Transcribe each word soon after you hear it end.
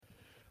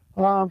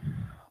Um,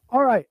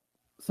 all right.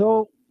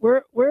 So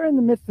we're in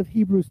the midst of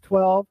Hebrews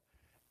 12,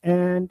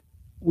 and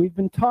we've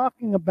been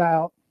talking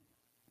about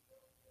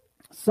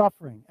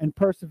suffering and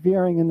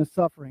persevering in the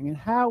suffering and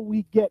how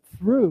we get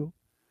through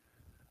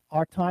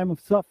our time of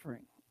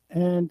suffering.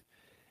 And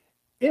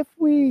if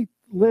we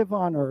live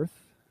on earth,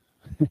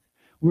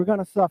 we're going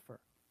to suffer.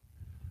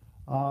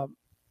 Um,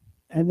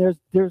 and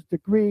there's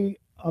degree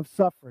of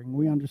suffering.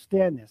 We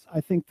understand this.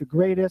 I think the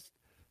greatest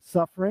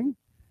suffering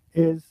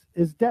is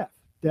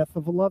death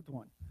of a loved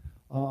one.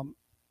 Um,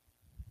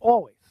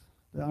 Always.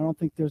 I don't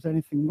think there's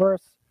anything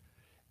worse.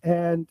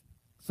 And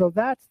so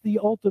that's the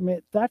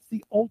ultimate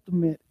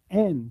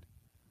end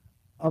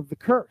of the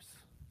curse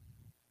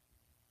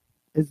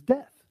is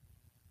death.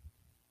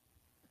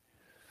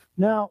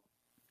 Now,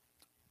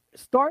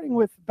 starting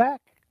with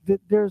back,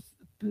 there's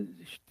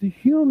the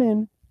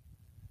human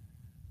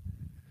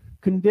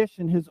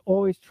condition has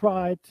always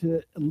tried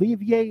to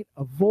alleviate,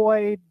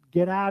 avoid,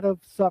 get out of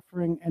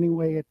suffering any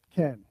way it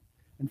can.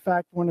 In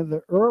fact, one of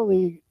the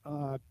early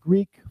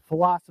Greek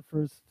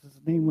philosophers, his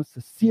name was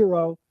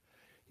Cicero,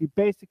 he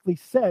basically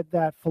said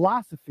that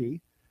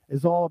philosophy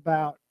is all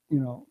about,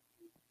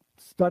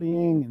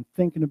 studying and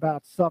thinking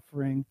about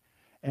suffering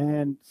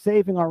and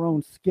saving our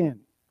own skin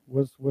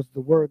was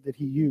the word that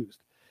he used.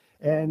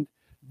 And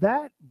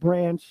that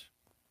branch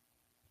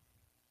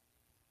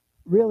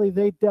really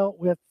they dealt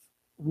with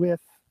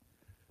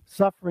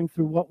suffering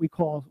through what we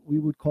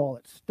would call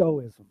it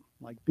stoicism,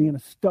 like being a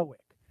stoic.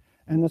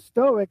 And the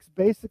Stoics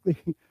basically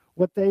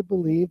what they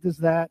believed is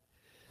that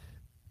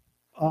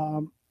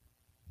um,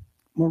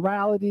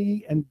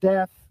 morality and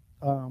death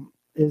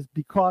is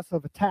because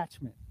of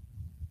attachment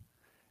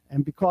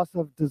and because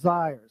of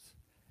desires.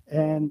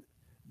 And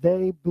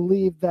they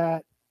believe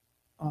that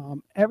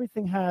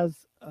everything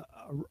has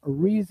a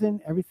reason,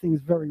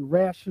 everything's very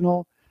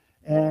rational.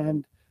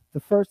 And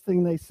the first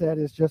thing they said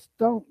is just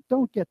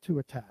don't get too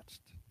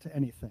attached to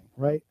anything,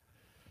 right?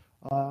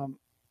 Um,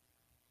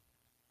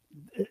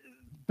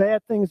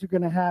 Bad things are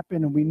going to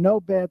happen, and we know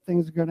bad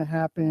things are going to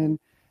happen.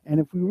 And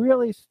if we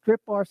really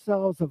strip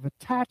ourselves of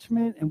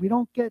attachment and we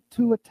don't get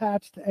too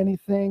attached to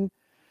anything,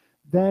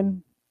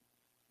 then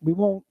we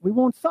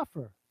won't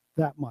suffer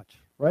that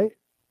much, right?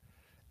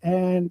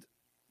 And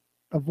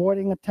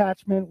avoiding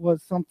attachment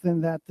was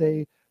something that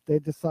they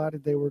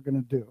decided they were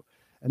going to do.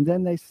 And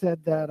then they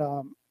said that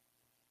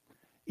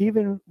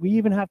we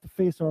even have to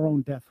face our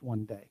own death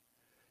one day.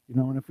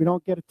 And if we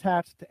don't get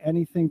attached to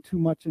anything too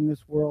much in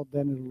this world,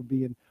 then it'll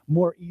be a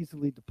more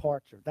easily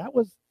departure. That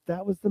was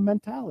the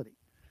mentality,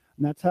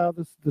 and that's how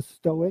the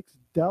Stoics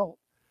dealt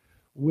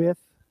with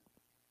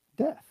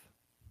death.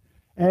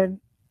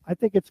 And I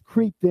think it's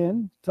creeped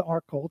in to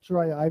our culture.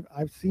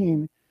 I've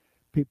seen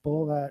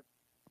people that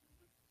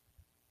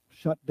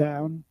shut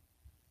down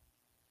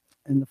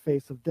in the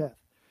face of death.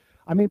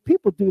 I mean,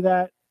 people do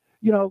that.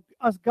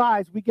 Us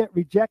guys, we get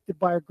rejected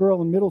by a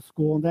girl in middle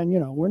school, and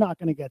then, we're not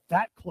going to get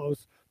that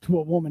close to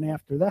a woman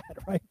after that,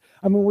 right?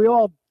 I mean, we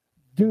all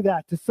do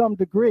that to some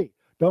degree.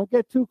 Don't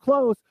get too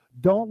close.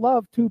 Don't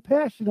love too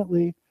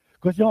passionately,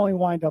 because you only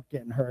wind up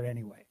getting hurt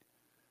anyway,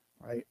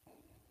 right?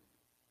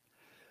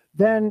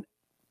 Then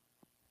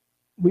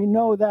we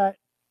know that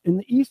in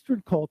the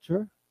Eastern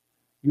culture,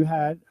 you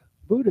had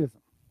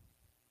Buddhism.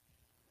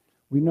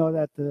 We know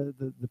that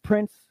the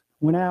prince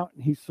went out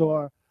and he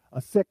saw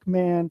a sick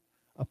man,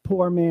 a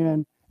poor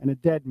man, and a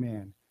dead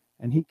man.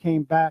 And he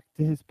came back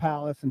to his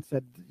palace and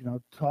said,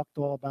 talked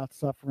all about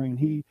suffering.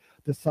 He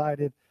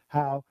decided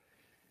how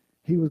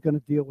he was going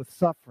to deal with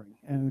suffering.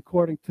 And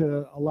according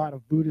to a lot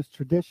of Buddhist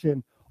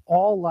tradition,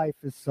 all life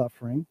is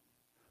suffering.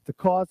 The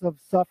cause of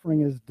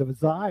suffering is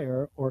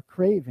desire or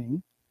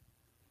craving.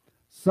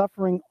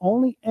 Suffering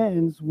only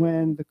ends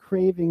when the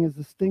craving is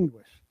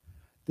extinguished.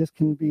 This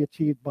can be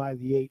achieved by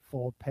the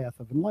Eightfold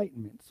Path of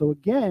Enlightenment. So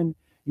again,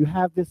 you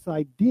have this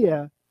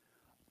idea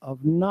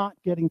of not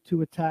getting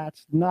too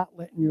attached, not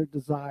letting your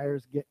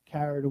desires get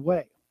carried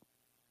away.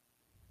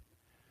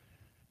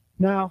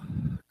 Now,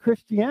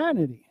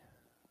 Christianity,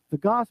 the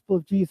gospel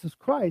of Jesus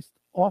Christ,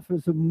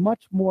 offers a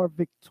much more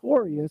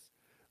victorious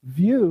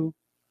view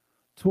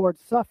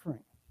towards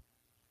suffering,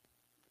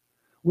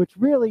 which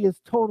really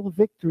is total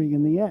victory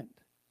in the end,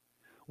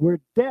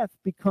 where death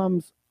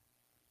becomes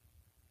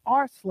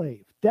our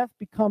slave, death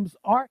becomes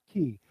our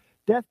key,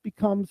 death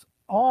becomes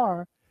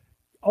our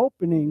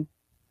opening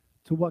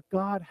to what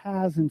God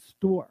has in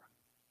store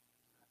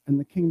in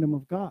the kingdom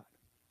of God.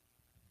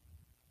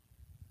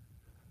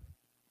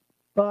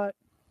 But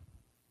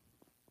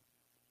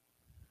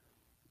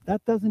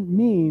that doesn't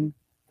mean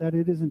that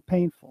it isn't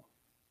painful.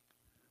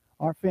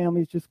 Our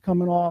family's just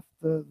coming off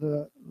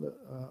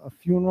a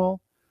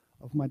funeral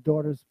of my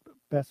daughter's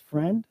best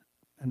friend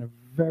and a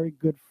very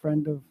good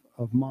friend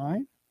of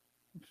mine.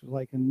 She was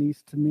like a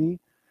niece to me,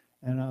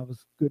 and I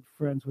was good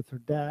friends with her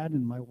dad,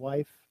 and my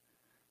wife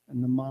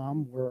and the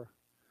mom were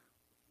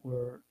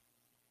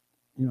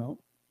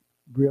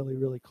really,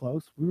 really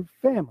close. We were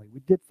family.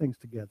 We did things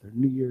together,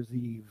 New Year's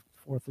Eve,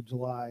 4th of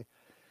July.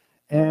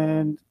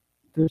 And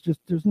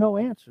there's no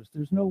answers.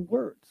 There's no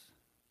words.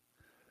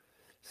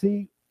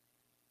 See,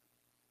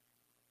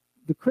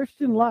 the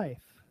Christian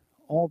life,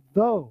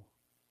 although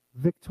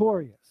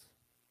victorious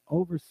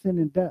over sin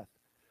and death,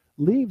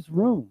 leaves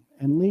room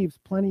and leaves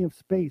plenty of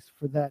space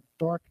for that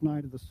dark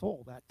night of the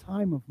soul, that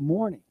time of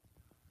mourning.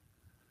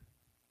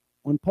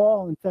 When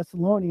Paul in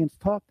Thessalonians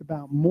talked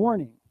about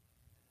mourning,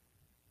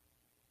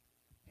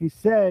 he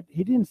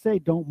didn't say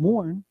don't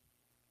mourn.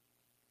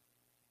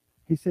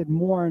 He said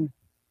mourn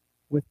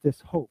with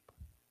this hope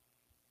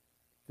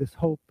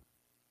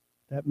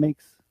that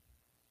makes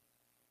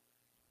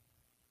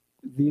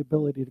the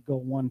ability to go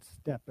one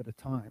step at a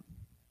time.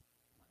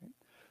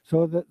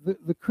 So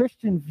the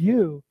Christian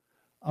view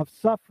of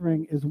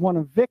suffering is one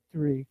of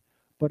victory,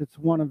 but it's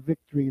one of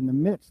victory in the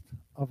midst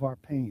of our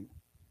pain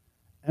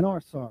and our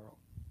sorrow.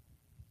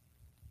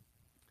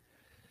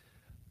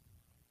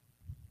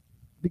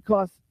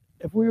 Because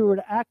if we were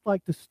to act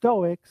like the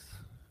Stoics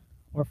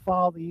or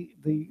follow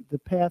the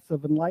paths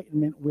of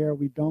enlightenment where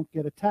we don't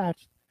get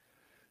attached,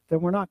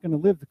 then we're not going to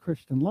live the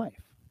Christian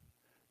life.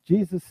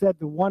 Jesus said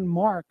the one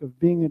mark of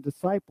being a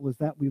disciple is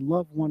that we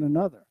love one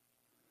another.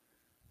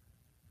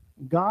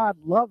 God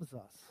loves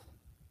us.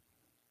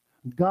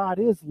 God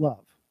is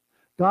love.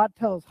 God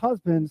tells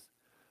husbands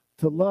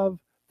to love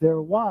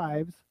their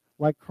wives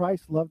like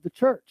Christ loved the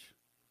church.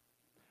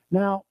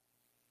 Now,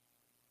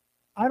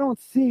 I don't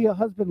see a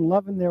husband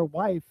loving their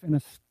wife in a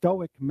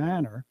stoic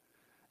manner,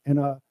 in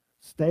a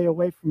stay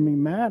away from me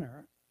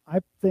manner. I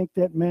think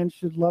that men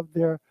should love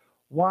their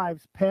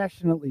wives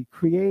passionately,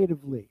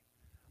 creatively,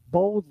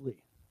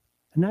 boldly.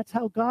 And that's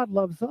how God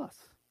loves us.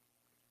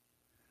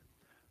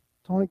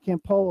 Tony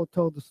Campolo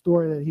told the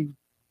story that he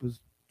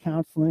was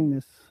counseling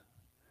this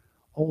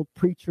old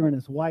preacher and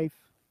his wife,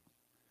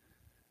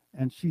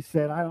 and she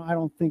said, I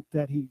don't think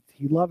that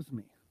he loves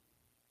me.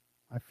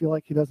 I feel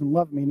like he doesn't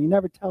love me, and he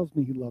never tells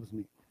me he loves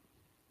me.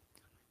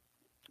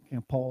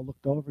 Campolo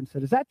looked over and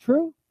said, is that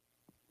true?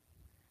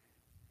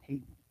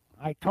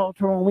 I told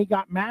her when we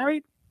got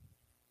married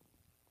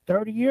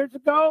 30 years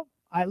ago,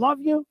 I love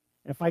you.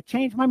 If I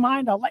change my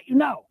mind, I'll let you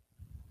know.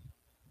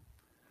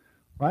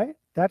 Right?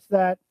 That's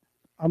that.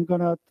 I'm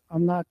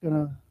not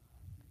gonna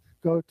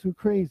go too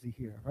crazy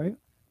here, right?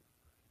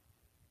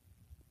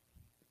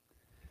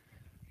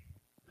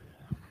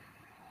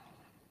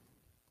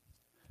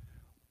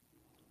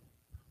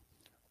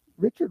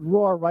 Richard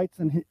Rohr writes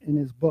in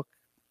his book,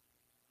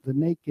 The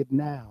Naked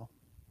Now,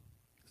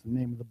 is the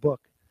name of the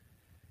book.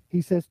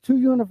 He says, 2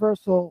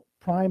 universal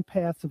prime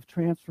paths of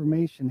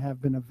transformation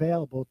have been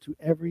available to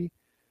every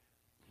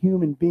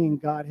human being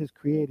God has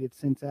created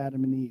since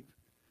Adam and Eve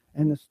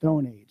and the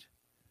Stone Age.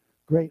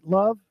 Great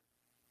love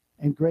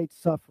and great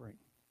suffering.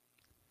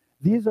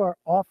 These are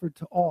offered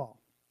to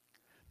all.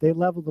 They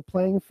level the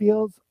playing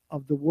fields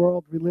of the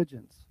world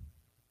religions.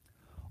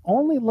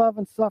 Only love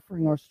and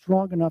suffering are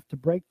strong enough to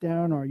break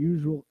down our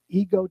usual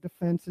ego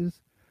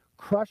defenses,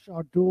 crush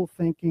our dual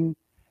thinking,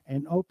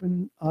 and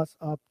open us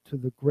up to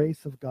the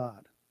grace of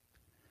God.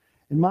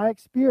 In my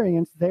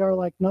experience, they are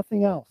like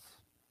nothing else.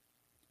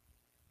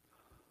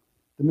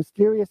 The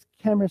mysterious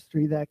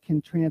chemistry that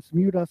can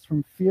transmute us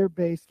from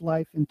fear-based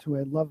life into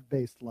a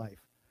love-based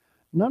life.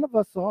 None of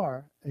us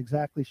are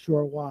exactly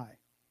sure why.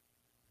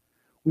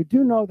 We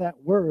do know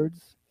that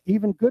words,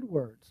 even good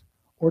words,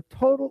 or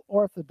total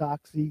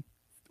orthodox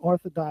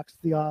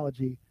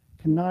theology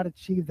cannot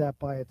achieve that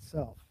by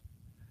itself.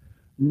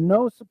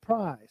 No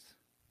surprise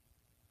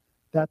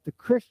that the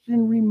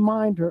Christian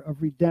reminder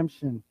of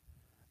redemption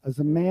is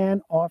a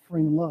man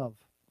offering love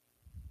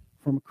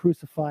from a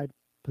crucified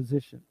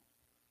position.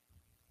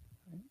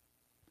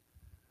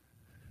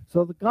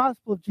 So the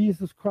gospel of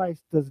Jesus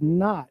Christ does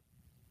not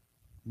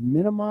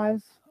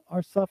minimize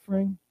our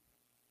suffering.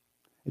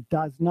 It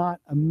does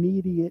not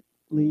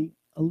immediately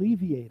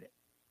alleviate it.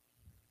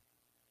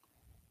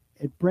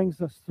 It brings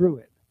us through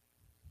it.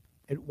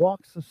 It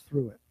walks us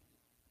through it.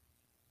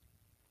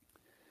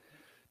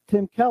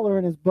 Tim Keller,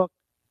 in his book,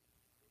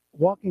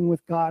 Walking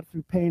with God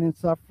Through Pain and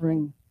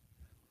Suffering,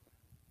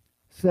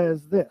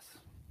 says this: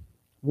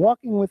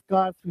 walking with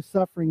God through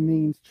suffering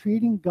means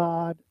treating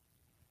God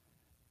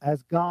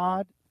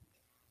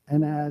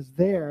and as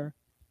there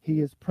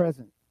he is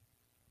present.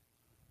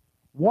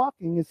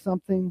 Walking is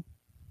something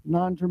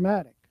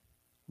non-dramatic,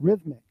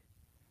 rhythmic.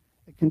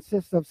 It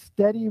consists of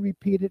steady,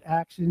 repeated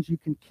actions you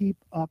can keep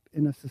up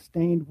in a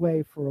sustained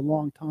way for a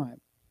long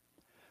time.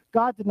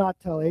 God did not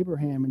tell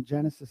Abraham in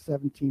Genesis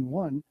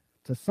 17:1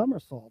 to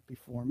somersault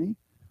before me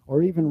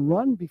or even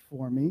run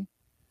before me,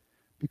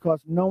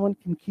 because no one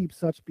can keep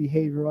such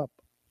behavior up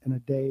in a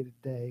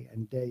day-to-day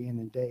and day in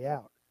and day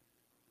out.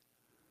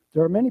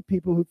 There are many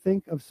people who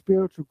think of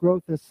spiritual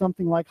growth as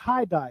something like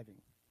high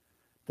diving.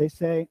 They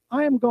say,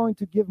 I am going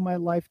to give my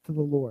life to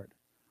the Lord.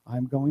 I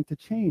am going to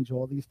change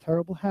all these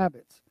terrible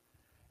habits,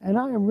 and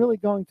I am really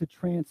going to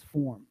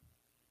transform.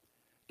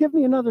 Give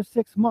me another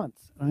 6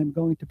 months, and I'm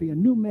going to be a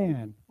new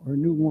man or a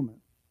new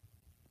woman.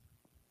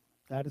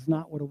 That is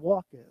not what a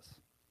walk is.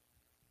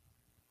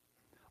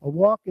 A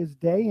walk is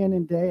day in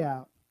and day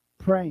out,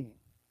 praying,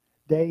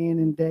 day in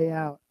and day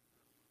out,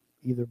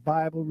 either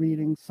Bible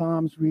reading,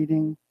 Psalms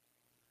reading,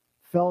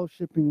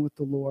 fellowshipping with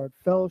the Lord,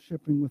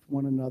 fellowshipping with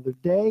one another,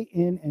 day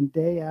in and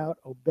day out,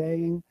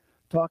 obeying,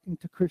 talking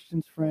to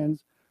Christians'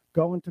 friends,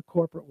 going to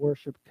corporate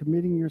worship,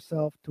 committing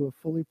yourself to a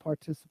fully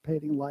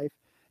participating life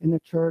in the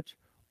church,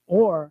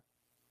 or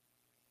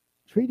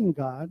treating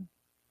God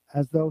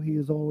as though he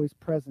is always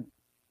present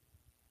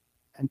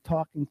and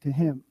talking to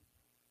him.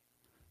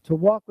 To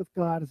walk with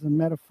God is a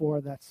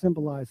metaphor that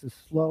symbolizes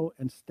slow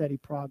and steady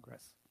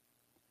progress.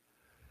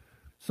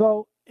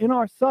 So in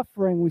our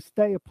suffering, we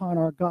stay upon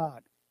our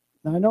God.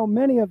 Now, I know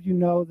many of you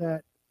know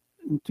that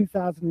in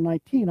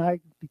 2019, I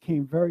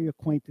became very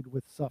acquainted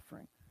with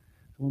suffering.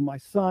 When my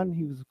son,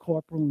 he was a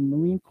corporal in the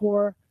Marine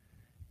Corps.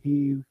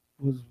 He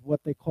was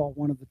what they call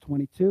one of the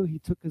 22. He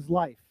took his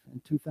life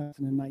in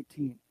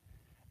 2019.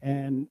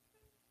 And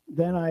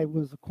then I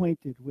was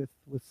acquainted with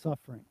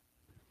suffering.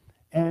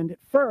 And at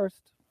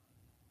first,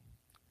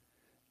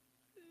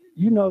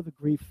 you know the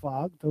grief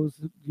fog.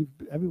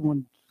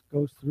 Everyone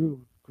goes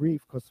through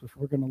grief, because if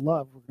we're going to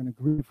love, we're going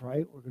to grieve,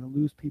 right? We're going to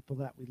lose people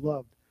that we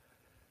loved.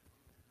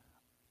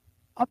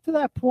 Up to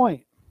that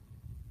point,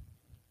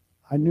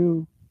 I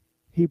knew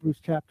Hebrews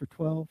chapter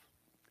 12.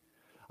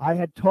 I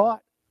had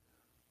taught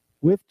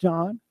with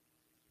John,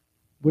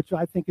 which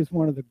I think is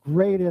one of the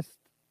greatest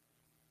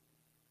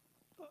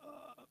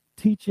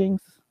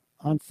teachings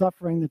on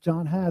suffering that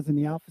John has in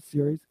the Alpha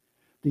series,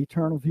 The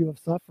Eternal View of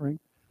Suffering.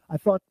 I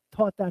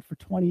taught that for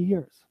 20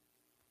 years.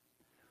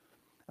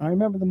 And I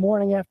remember the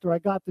morning after I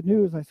got the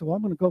news, I said, well,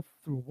 I'm going to go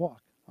through a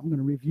walk. I'm going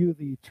to review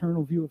the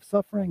eternal view of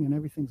suffering, and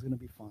everything's going to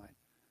be fine.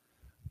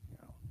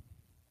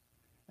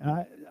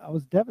 And I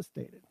was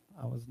devastated.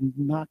 I was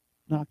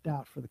knocked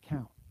out for the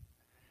count.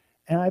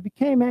 And I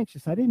became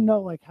anxious. I didn't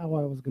know how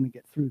I was going to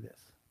get through this.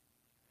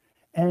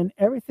 And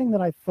everything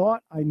that I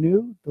thought I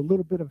knew, the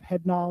little bit of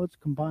head knowledge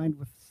combined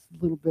with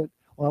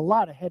a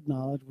lot of head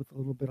knowledge with a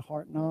little bit of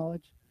heart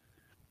knowledge,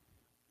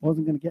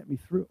 wasn't going to get me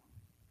through.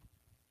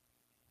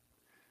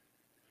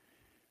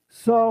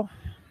 So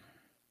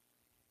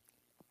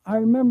I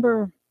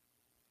remember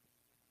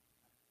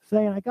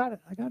saying, I got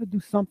to do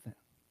something.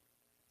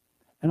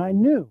 And I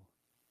knew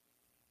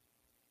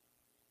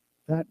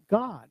that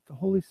God, the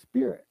Holy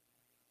Spirit,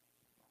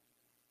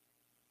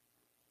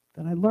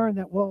 that I learned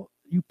that,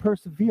 you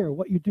persevere.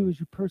 What you do is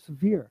you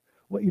persevere.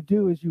 What you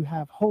do is you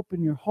have hope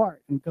in your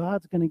heart, and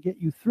God's going to get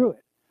you through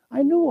it.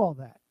 I knew all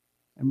that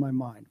in my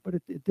mind, but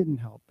it didn't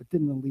help. It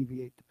didn't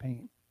alleviate the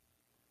pain.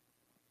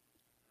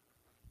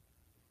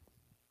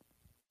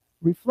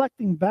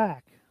 Reflecting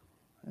back,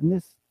 and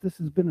this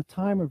has been a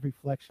time of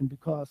reflection,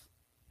 because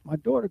my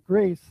daughter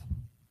Grace,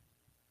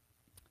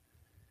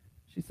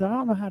 she said, I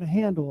don't know how to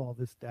handle all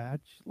this,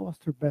 Dad. She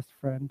lost her best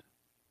friend.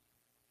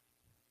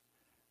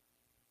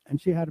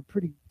 And she had a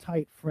pretty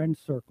tight friend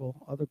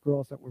circle, other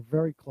girls that were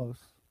very close,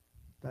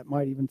 that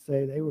might even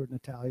say they were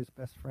Natalia's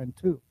best friend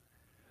too.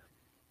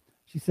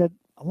 She said,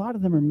 a lot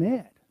of them are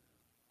mad.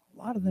 A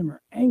lot of them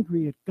are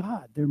angry at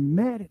God. They're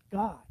mad at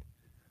God.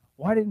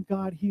 Why didn't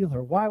God heal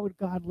her? Why would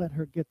God let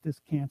her get this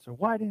cancer?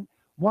 Why? I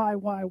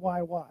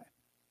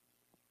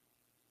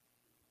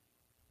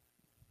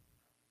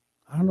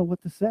don't know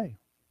what to say.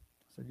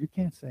 I said, you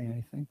can't say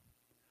anything.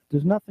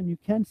 There's nothing you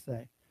can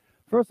say.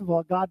 First of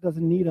all, God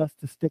doesn't need us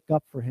to stick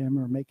up for him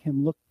or make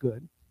him look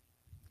good.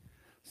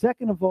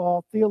 Second of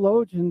all,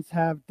 theologians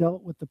have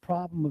dealt with the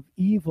problem of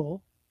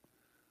evil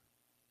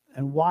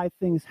and why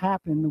things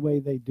happen the way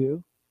they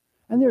do.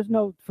 And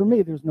for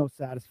me, there's no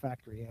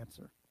satisfactory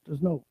answer.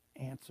 There's no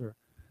answer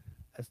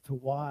as to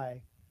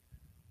why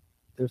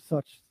there's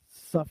such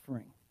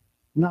suffering.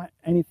 Not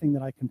anything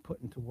that I can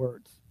put into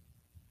words.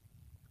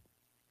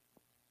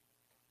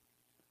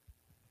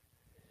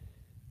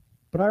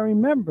 But I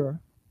remember,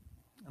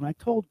 and I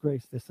told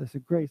Grace this, I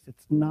said, Grace,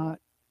 it's not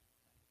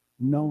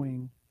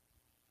knowing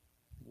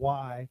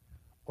why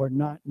or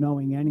not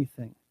knowing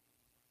anything.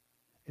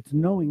 It's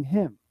knowing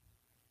him.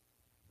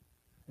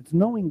 It's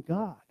knowing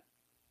God.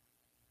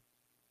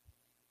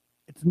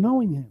 It's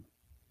knowing him.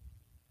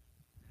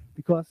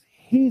 Because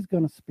he's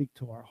going to speak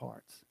to our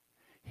hearts.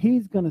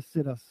 He's going to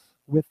sit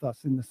with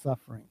us in the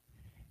suffering.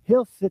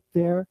 He'll sit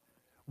there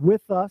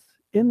with us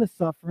in the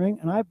suffering,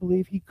 and I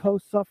believe he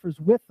co-suffers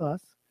with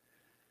us.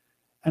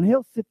 And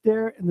he'll sit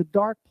there in the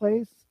dark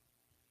place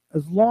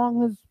as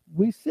long as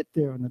we sit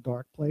there in the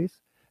dark place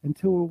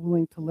until we're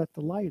willing to let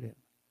the light in.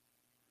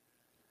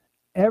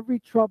 Every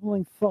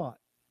troubling thought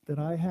that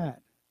I had,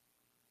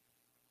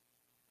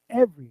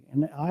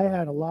 and I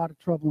had a lot of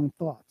troubling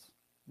thoughts.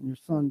 And your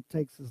son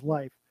takes his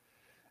life,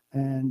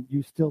 and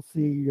you still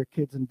see your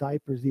kids in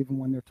diapers even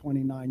when they're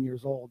 29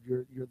 years old.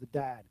 You're the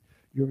dad.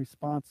 You're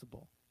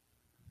responsible.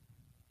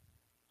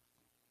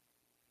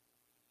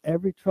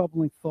 Every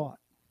troubling thought,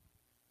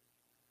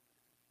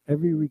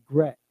 every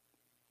regret,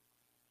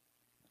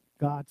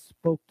 God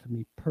spoke to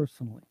me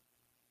personally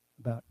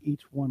about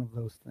each one of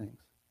those things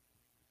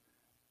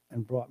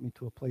and brought me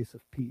to a place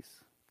of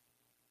peace.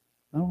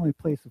 Not only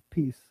a place of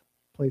peace,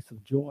 a place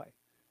of joy.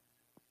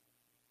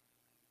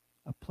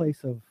 A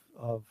place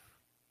of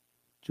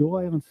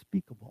joy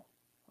unspeakable,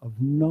 of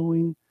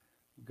knowing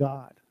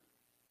God,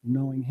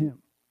 knowing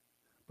him.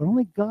 But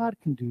only God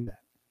can do that.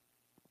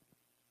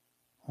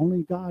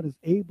 Only God is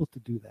able to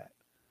do that.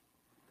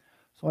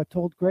 So I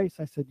told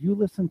Grace, I said, you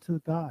listen to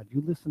God.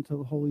 You listen to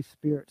the Holy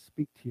Spirit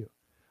speak to you.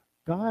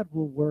 God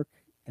will work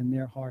in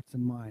their hearts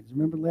and minds.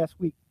 Remember last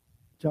week,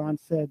 John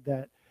said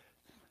that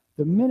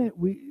the minute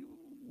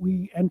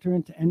we enter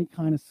into any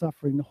kind of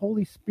suffering, the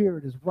Holy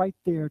Spirit is right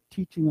there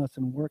teaching us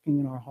and working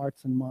in our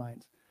hearts and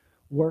minds,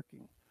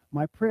 working.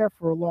 My prayer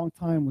for a long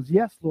time was,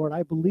 yes, Lord,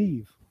 I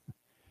believe.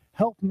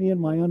 Help me in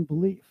my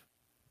unbelief.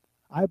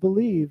 I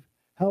believe,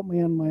 help me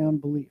in my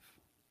unbelief.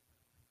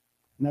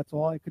 And that's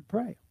all I could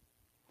pray.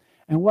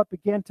 And what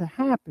began to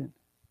happen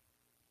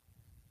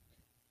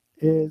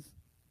is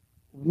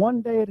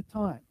one day at a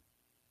time,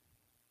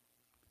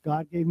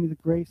 God gave me the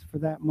grace for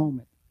that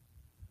moment,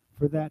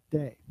 for that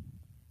day.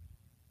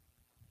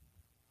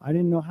 I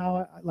didn't know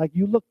how, like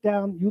you look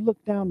down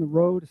the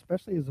road,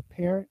 especially as a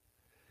parent,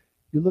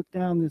 you look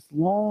down this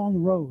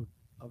long road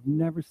of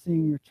never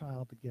seeing your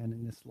child again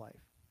in this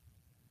life.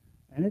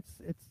 And it's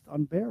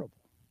unbearable.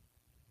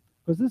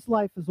 Because this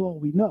life is all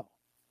we know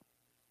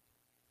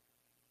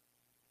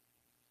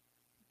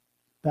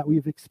that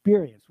we've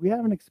experienced. We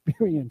haven't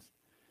experienced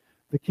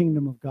the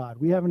kingdom of God.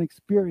 We haven't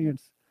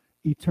experienced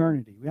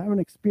eternity. We haven't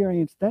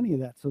experienced any of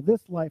that. So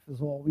this life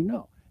is all we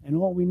know. And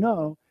all we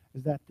know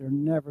is that they're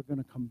never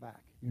going to come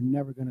back. You're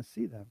never going to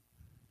see them.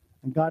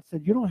 And God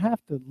said, you don't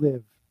have to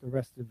live the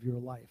rest of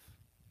your life.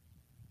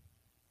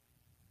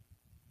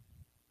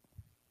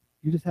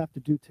 You just have to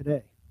do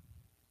today.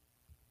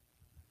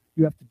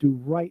 You have to do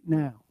right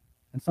now.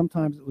 And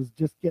sometimes it was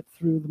just get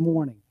through the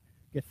morning,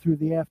 get through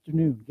the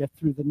afternoon, get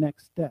through the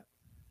next step.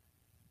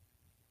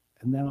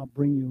 And then I'll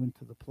bring you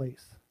into the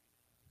place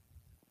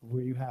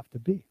where you have to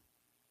be.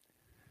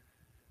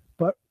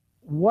 But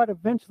what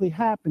eventually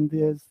happened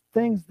is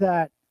things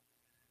that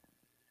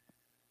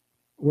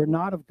were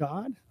not of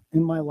God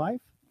in my life,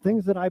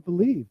 things that I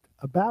believed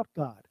about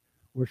God,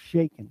 were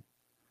shaken.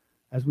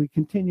 As we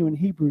continue in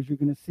Hebrews, you're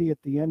going to see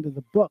at the end of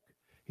the book,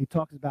 he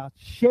talks about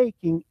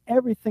shaking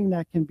everything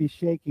that can be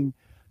shaken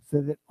so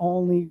that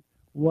only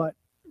what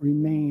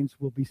remains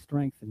will be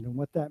strengthened. And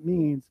what that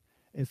means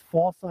is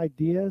false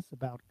ideas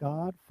about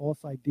God,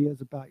 false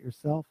ideas about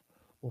yourself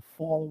will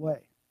fall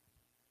away.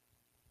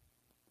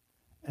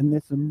 And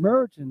this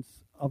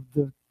emergence of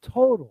the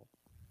total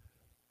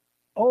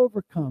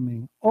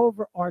overcoming,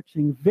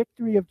 overarching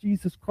victory of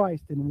Jesus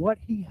Christ and what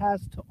he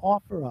has to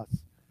offer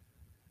us,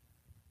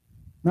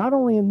 not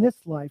only in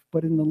this life,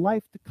 but in the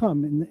life to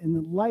come, in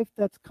the life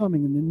that's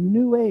coming, in the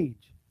new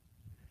age,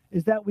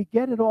 is that we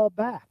get it all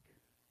back.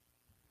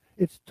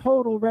 It's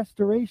total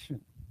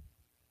restoration.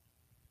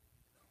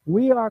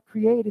 We are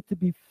created to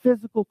be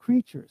physical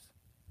creatures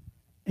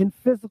in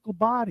physical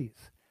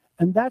bodies.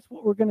 And that's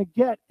what we're going to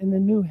get in the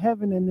new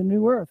heaven and the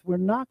new earth. We're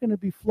not going to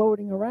be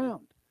floating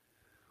around.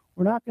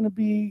 We're not going to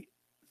be,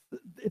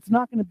 it's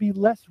not going to be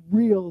less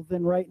real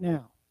than right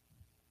now.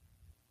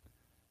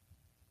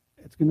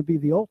 It's going to be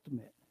the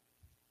ultimate.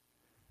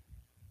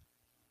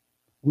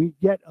 We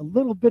get a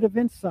little bit of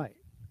insight.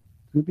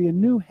 It's going to be a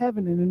new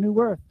heaven and a new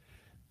earth.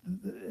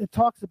 It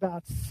talks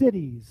about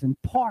cities and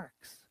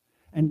parks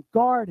and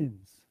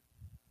gardens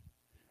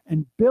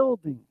and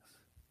buildings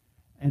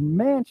and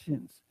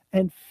mansions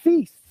and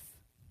feasts,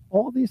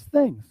 all these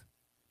things.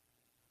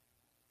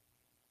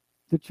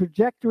 The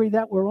trajectory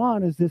that we're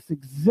on is this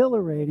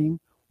exhilarating,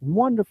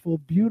 wonderful,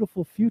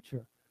 beautiful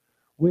future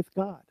with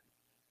God.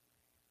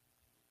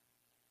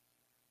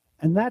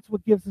 And that's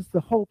what gives us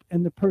the hope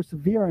and the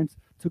perseverance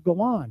to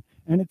go on.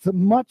 And it's a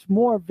much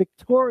more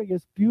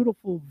victorious,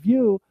 beautiful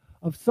view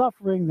of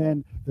suffering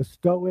than the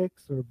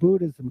Stoics or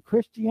Buddhism.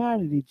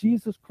 Christianity,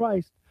 Jesus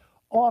Christ,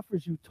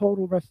 offers you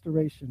total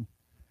restoration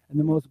and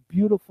the most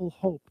beautiful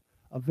hope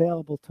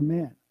available to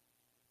man.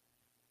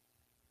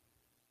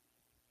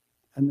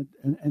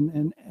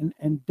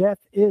 And death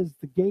is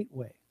the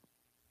gateway.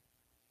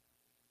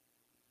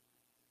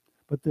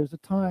 But there's a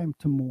time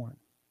to mourn.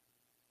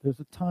 There's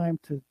a time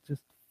to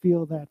just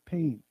feel that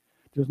pain.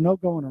 There's no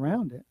going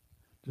around it.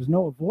 There's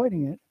no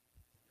avoiding it.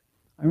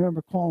 I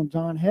remember calling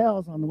John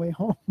Hales on the way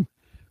home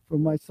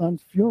from my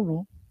son's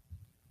funeral,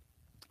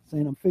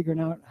 saying, I'm figuring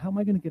out, how am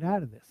I going to get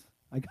out of this?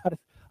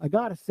 I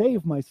gotta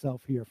save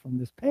myself here from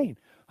this pain.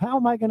 How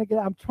am I going to get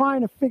out? I'm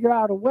trying to figure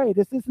out a way.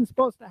 This isn't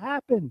supposed to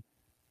happen.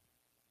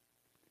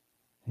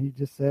 And he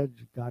just said,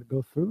 you got to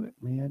go through it,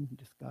 man. You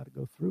just got to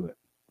go through it.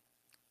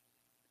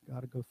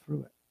 Got to go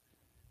through it.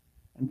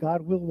 And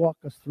God will walk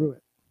us through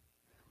it.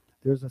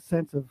 There's a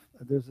sense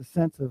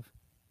of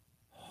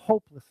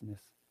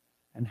hopelessness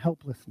and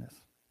helplessness.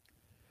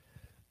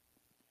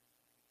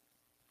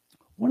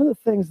 One of the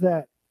things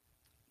that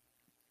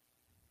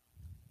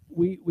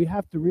we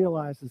have to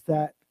realize is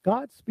that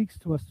God speaks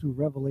to us through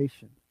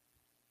revelation.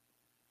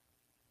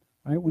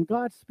 Right? When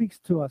God speaks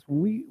to us,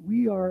 when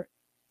we are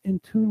in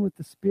tune with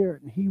the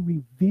Spirit and he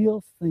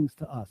reveals things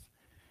to us,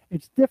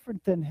 it's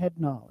different than head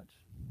knowledge.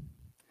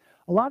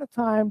 A lot of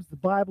times the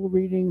Bible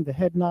reading, the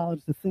head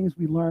knowledge, the things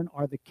we learn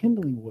are the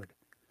kindling wood.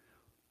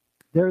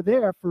 They're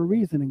there for a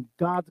reason, and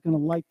God's going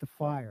to light the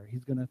fire.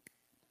 He's going to.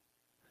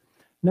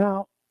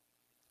 Now,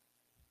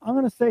 I'm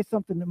going to say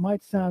something that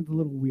might sound a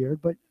little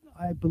weird, but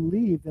I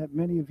believe that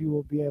many of you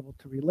will be able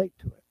to relate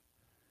to it.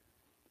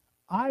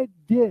 I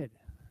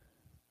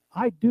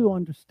do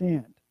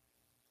understand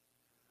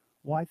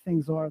why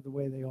things are the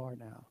way they are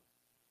now.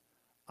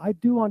 I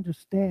do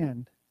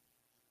understand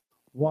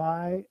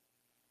why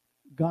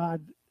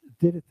God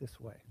did it this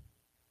way.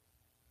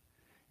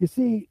 You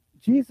see,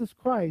 Jesus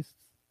Christ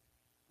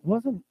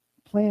wasn't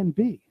plan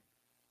B.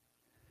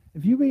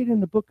 If you read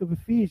in the book of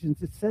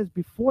Ephesians, it says,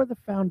 before the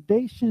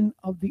foundation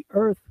of the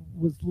earth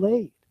was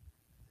laid,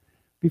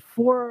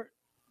 before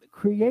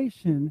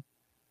creation,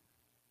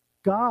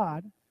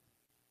 God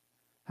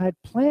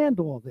had planned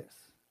all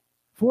this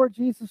for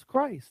Jesus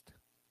Christ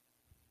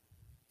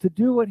to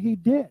do what he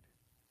did,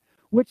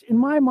 which in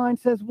my mind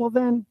says, well,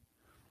 then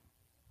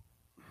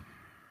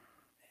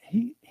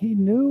he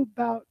knew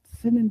about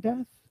sin and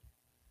death,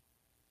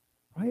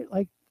 right?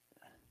 Like,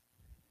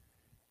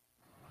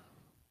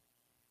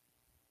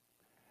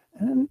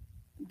 and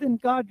then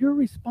God, you're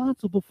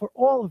responsible for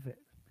all of it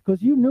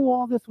because you knew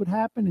all this would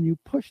happen and you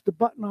pushed the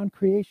button on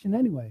creation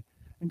anyway.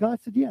 And God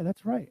said, yeah,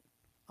 that's right.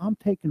 I'm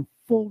taking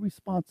full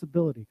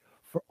responsibility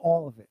for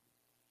all of it.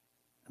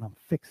 And I'm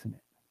fixing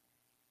it.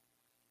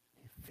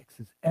 He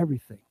fixes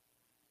everything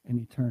in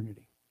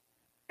eternity.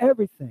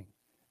 Everything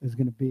is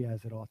going to be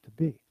as it ought to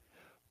be.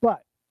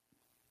 But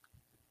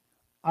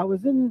I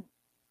was in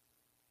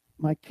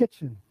my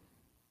kitchen,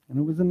 and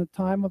it was in a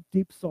time of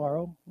deep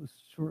sorrow. It was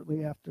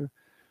shortly after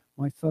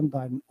my son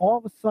died. And all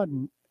of a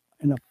sudden,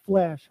 in a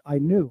flash, I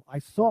knew, I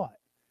saw it.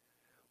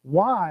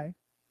 Why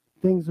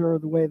things are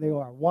the way they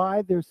are.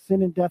 Why there's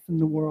sin and death in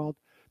the world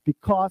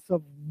because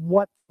of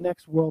what the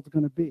next world's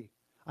going to be.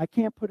 I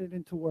can't put it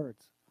into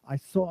words. I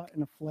saw it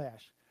in a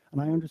flash, and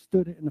I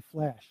understood it in a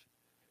flash.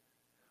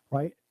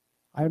 Right?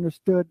 I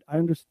understood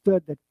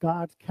that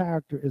God's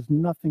character is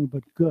nothing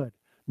but good,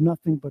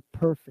 nothing but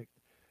perfect,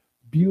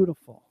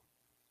 beautiful.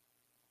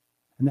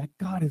 And that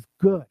God is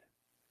good.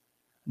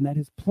 And that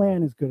his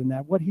plan is good. And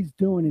that what he's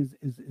doing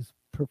is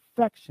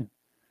perfection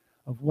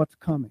of what's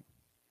coming.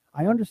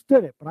 I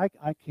understood it, but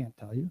I can't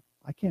tell you.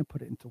 I can't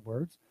put it into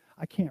words.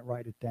 I can't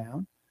write it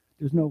down.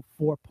 There's no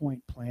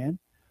 4-point plan,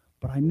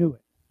 but I knew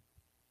it.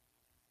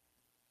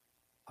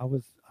 I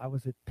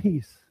was at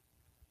peace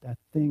that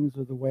things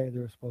are the way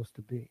they're supposed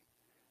to be.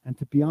 And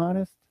to be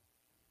honest,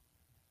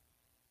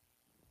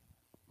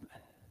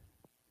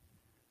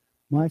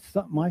 my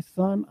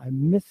son, I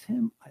miss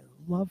him. I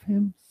love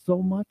him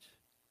so much.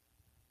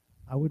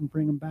 I wouldn't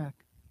bring him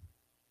back.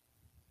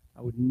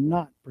 I would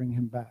not bring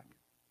him back.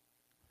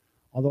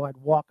 Although I'd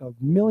walk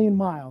 1,000,000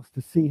 miles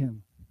to see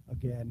him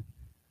again,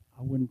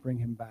 I wouldn't bring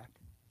him back.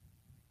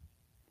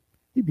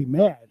 He'd be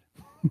mad.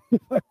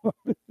 What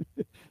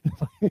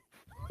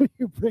do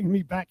you bring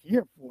me back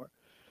here for?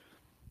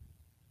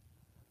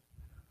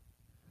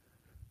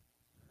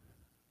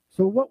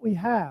 So what we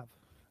have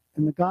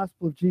in the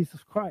gospel of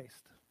Jesus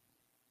Christ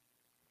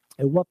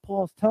and what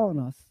Paul's telling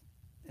us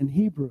in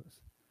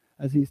Hebrews,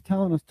 as he's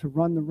telling us to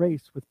run the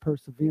race with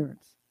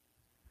perseverance,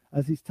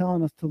 as he's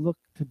telling us to look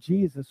to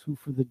Jesus, who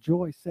for the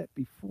joy set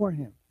before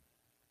him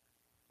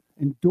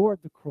endured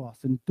the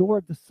cross,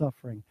 endured the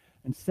suffering,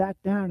 and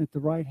sat down at the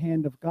right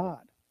hand of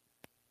God.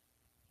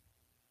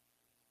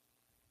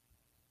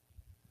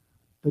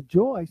 The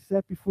joy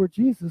set before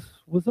Jesus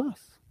was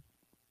us.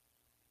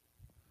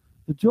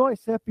 The joy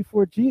set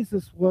before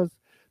Jesus was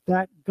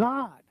that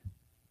God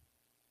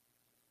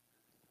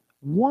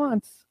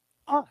wants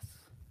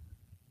us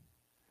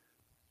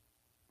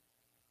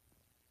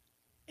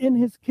in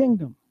his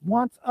kingdom,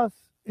 wants us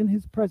in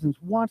his presence,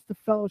 wants to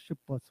fellowship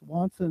us,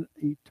 wants an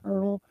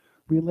eternal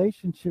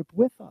relationship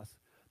with us.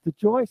 The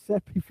joy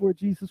set before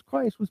Jesus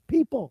Christ was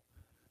people,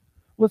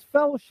 was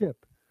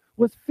fellowship,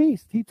 was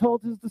feast. He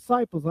told his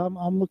disciples,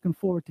 I'm looking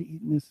forward to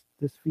eating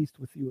this feast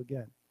with you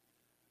again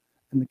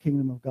in the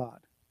kingdom of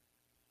God.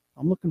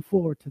 I'm looking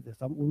forward to this.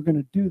 We're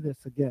going to do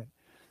this again.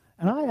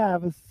 And I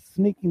have a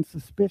sneaking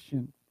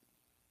suspicion,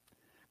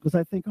 because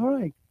I think, all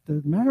right,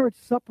 the marriage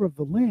supper of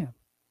the Lamb.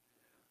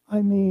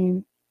 I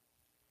mean,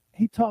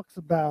 he talks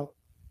about,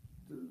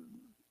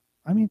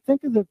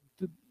 think of the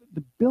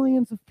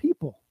billions of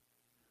people.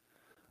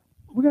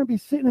 We're going to be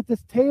sitting at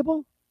this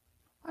table.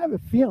 I have a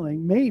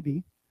feeling,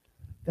 maybe,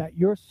 that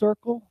your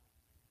circle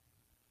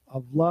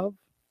of love,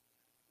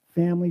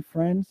 family,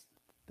 friends,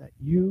 that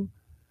you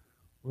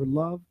were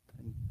loved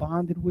and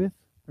bonded with,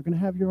 are going to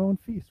have your own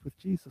feast with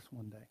Jesus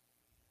one day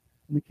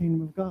in the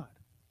kingdom of God.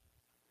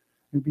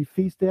 It'll be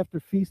feast after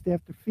feast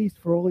after feast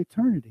for all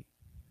eternity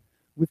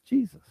with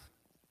Jesus.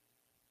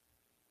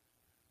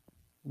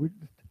 We're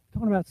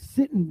talking about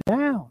sitting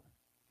down.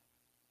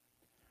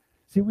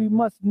 See, we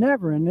must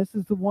never, and this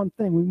is the one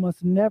thing, we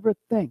must never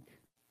think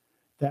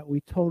that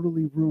we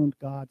totally ruined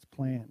God's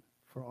plan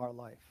for our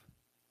life.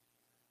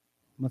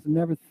 We must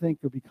never think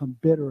or become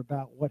bitter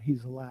about what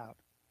he's allowed,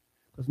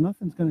 because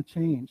nothing's going to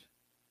change.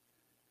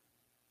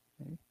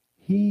 Okay?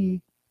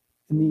 He,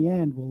 in the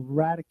end, will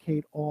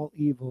eradicate all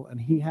evil,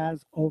 and he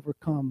has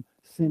overcome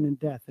sin and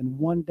death. And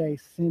one day,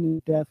 sin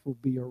and death will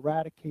be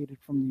eradicated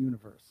from the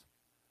universe.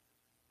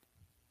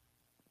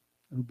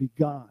 It'll be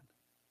gone.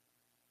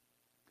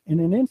 In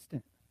an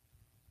instant,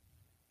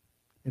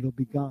 it'll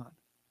be gone.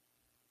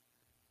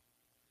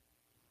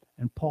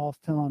 And Paul's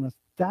telling us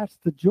that's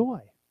the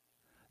joy.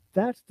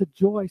 That's the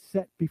joy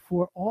set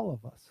before all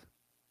of us,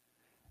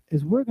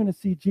 is we're going to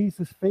see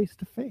Jesus face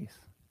to face.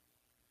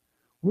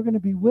 We're going to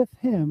be with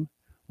him.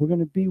 We're going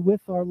to be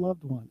with our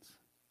loved ones.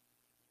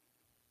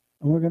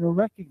 And we're going to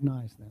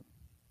recognize them.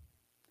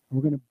 And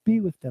we're going to be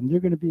with them.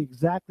 They're going to be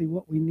exactly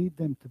what we need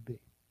them to be.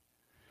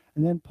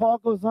 And then Paul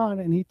goes on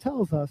and he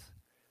tells us,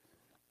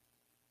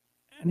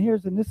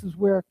 and this is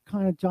where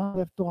kind of John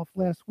left off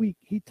last week.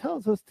 He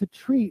tells us to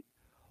treat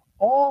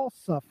all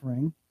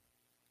suffering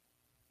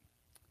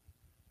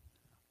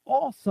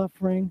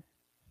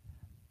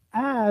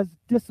as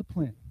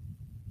discipline.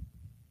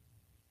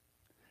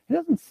 He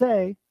doesn't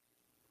say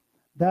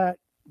that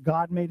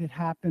God made it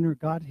happen or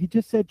he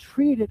just said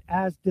treat it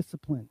as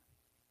discipline.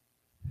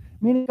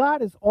 Meaning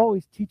God is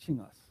always teaching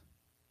us.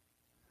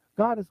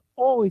 God is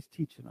always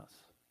teaching us.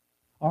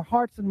 Our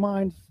hearts and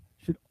minds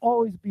should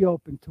always be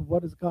open to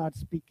what is God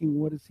speaking,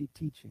 what is he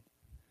teaching.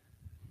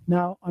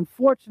 Now,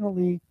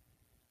 unfortunately,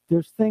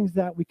 there's things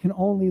that we can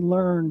only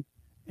learn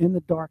in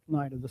the dark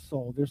night of the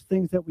soul. There's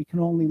things that we can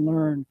only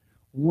learn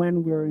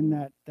when we're in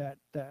that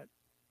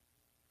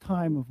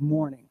time of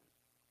mourning.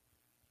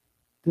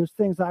 There's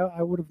things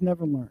I would have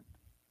never learned.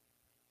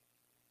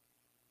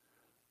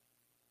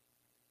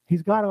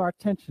 He's got our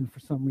attention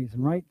for some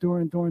reason, right?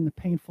 During the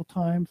painful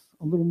times,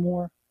 a little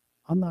more.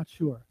 I'm not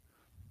sure.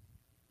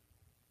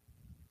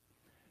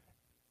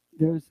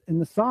 In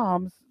the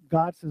Psalms,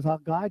 God says, I'll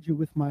guide you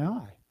with my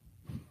eye.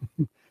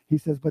 He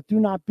says, but do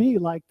not be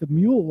like the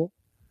mule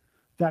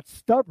that's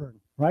stubborn,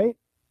 right?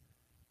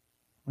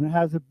 When it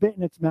has a bit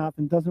in its mouth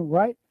and doesn't,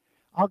 right?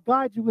 I'll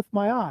guide you with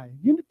my eye.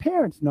 You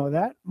parents know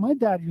that. My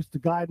dad used to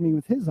guide me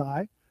with his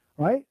eye,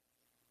 right?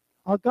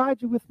 I'll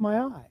guide you with my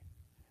eye.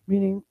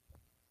 Meaning,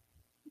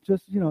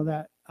 just,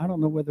 that, I don't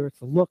know whether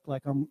it's a look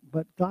like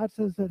but God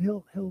says that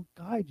he'll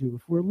guide you.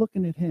 If we're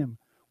looking at him,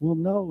 we'll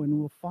know and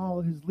we'll follow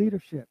his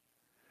leadership.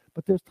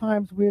 But there's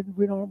times we're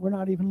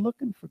not even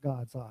looking for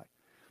God's eye.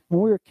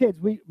 When we were kids,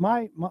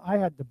 I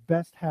had the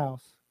best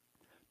house,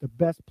 the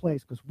best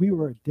place, because we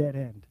were a dead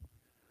end.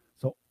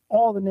 So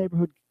all the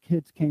neighborhood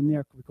kids came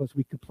there because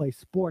we could play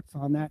sports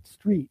on that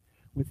street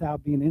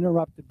without being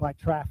interrupted by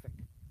traffic.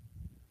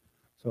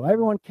 So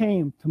everyone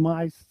came to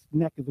my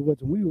neck of the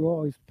woods, and we were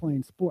always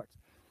playing sports.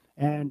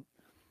 And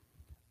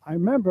I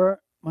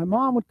remember my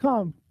mom would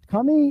come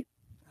eat.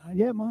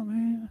 Yeah,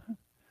 Mom,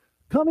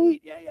 come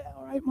eat. Yeah,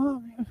 all right,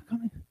 Mom, yeah,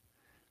 come eat.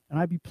 And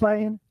I'd be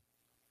playing,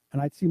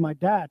 and I'd see my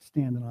dad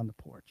standing on the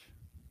porch,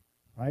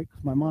 right?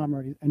 Because my mom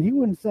and he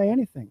wouldn't say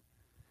anything.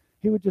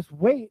 He would just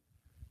wait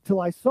till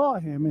I saw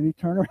him, and he'd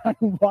turn around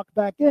and walk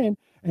back in,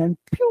 and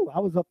pew, I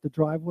was up the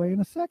driveway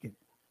in a second,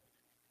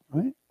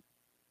 right?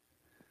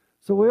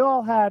 So we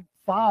all had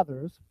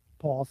fathers,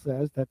 Paul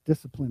says, that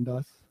disciplined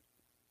us,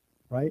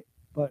 right?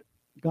 But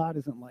God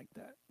isn't like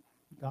that.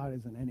 God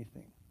isn't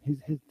anything.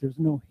 There's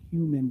no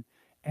human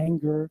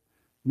anger,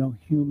 no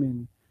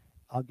human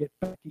I'll get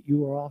back at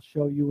you or I'll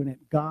show you in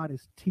it. God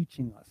is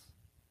teaching us.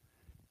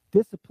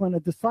 Discipline, a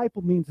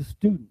disciple means a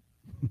student.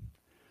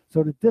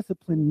 So the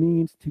discipline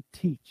means to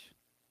teach.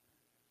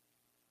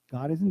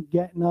 God isn't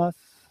getting us.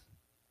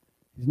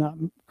 He's not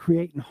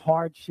creating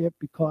hardship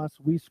because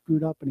we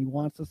screwed up and he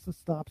wants us to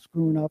stop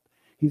screwing up.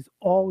 He's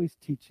always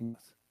teaching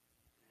us.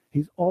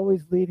 He's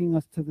always leading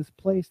us to this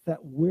place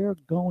that we're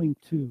going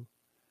to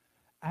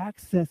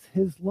access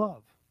his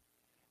love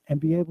and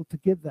be able to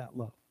give that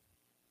love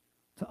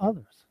to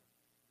others.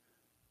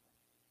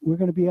 We're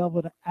going to be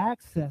able to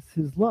access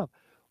his love.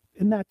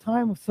 In that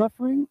time of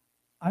suffering,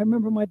 I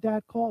remember my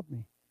dad called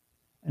me,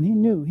 and he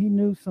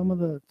knew some of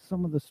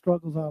the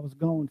struggles I was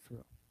going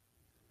through.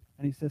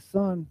 And he says,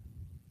 son,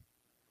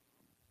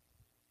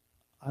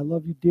 I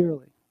love you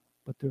dearly,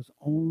 but there's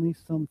only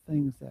some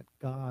things that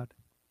God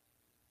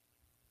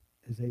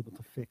is able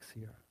to fix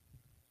here.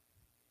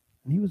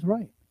 And he was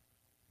right.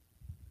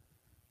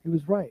 He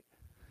was right.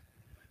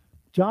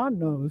 John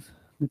knows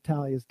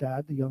Natalia's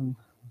dad, the young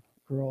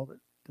girl that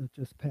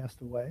just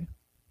passed away.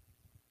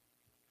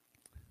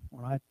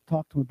 When I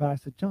talked to him about it, I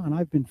said, John,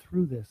 I've been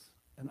through this,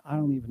 and I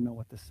don't even know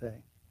what to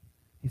say.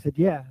 He said,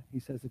 yeah. He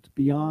says, it's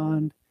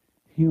beyond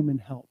human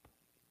help.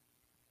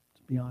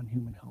 It's beyond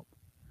human help.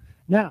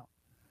 Now,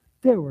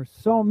 there were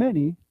so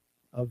many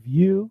of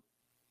you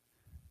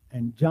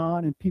and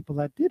John and people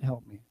that did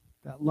help me,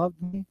 that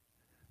loved me,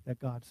 that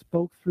God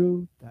spoke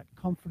through, that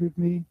comforted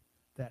me,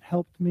 that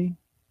helped me.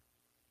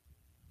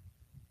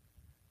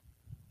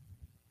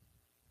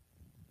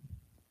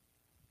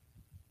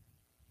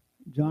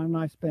 John and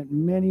I spent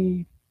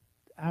many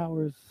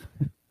hours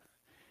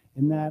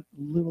in that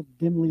little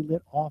dimly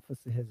lit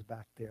office of his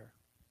back there,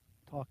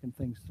 talking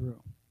things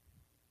through.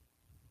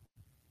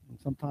 And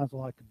sometimes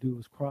all I could do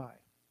was cry.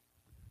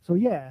 So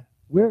yeah,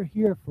 we're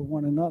here for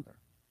one another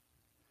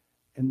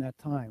in that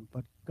time.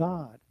 But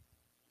God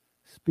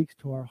speaks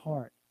to our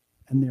heart.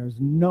 And there's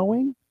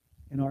knowing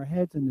in our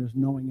heads and there's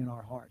knowing in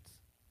our hearts.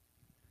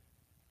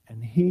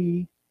 And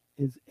he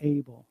is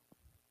able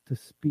to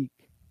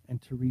speak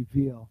and to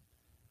reveal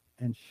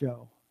and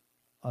show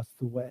us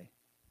the way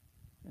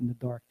in the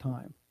dark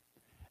time.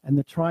 And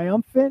the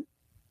triumphant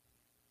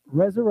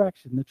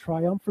resurrection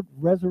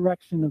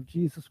of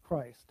Jesus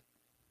Christ,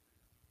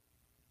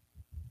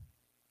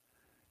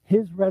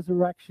 his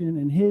resurrection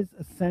and his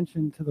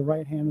ascension to the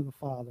right hand of the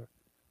Father,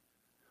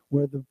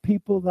 where the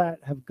people that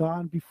have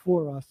gone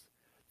before us,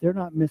 they're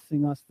not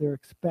missing us, they're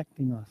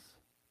expecting us.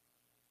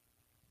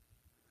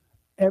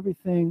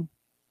 Everything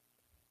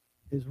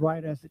is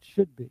right as it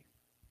should be.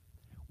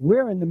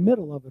 We're in the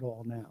middle of it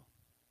all now.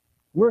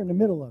 We're in the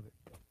middle of it.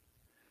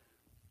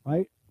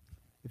 Right?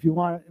 If you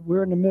want,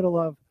 we're in the middle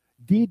of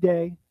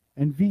D-Day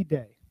and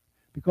V-Day.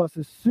 Because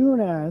as soon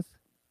as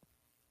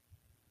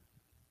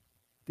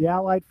the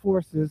Allied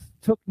forces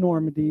took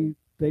Normandy,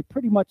 they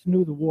pretty much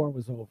knew the war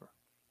was over.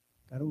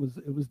 That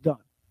it was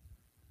done.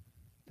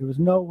 There was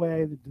no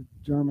way that the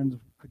Germans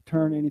could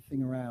turn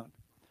anything around.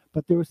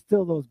 But there were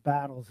still those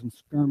battles and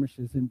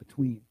skirmishes in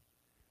between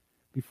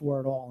before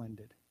it all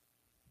ended.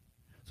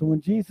 So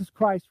when Jesus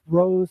Christ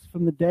rose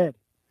from the dead,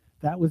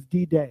 that was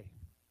D-Day.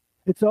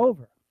 It's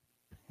over.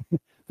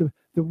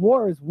 The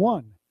war is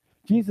won.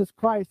 Jesus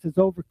Christ has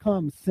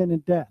overcome sin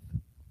and death.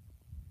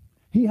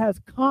 He has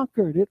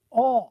conquered it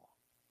all.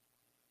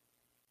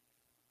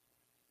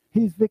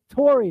 He's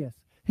victorious.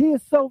 He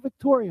is so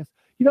victorious.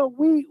 You know,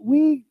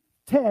 we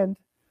tend,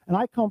 and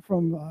I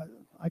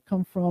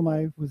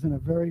was in a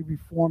very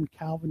Reformed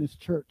Calvinist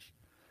church.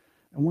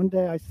 And one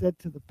day I said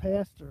to the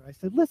pastor, I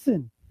said,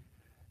 listen,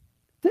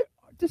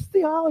 this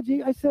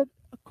theology, I said,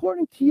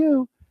 according to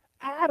you,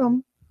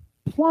 Adam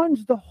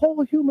plunged the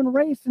whole human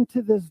race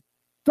into this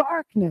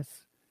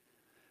darkness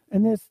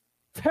and this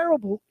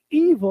terrible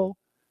evil,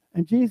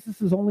 and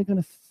Jesus is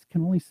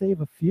can only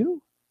save a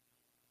few?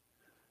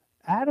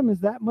 Adam is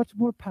that much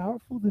more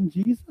powerful than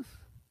Jesus?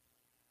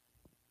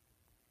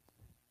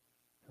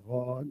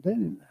 Well,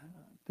 then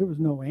there was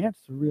no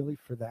answer really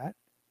for that.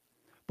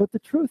 But the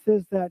truth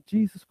is that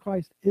Jesus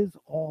Christ is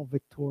all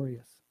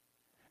victorious,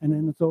 and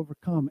then it's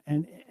overcome,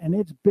 and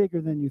it's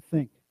bigger than you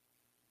think.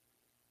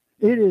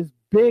 It is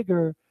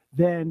bigger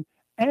than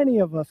any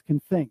of us can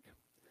think.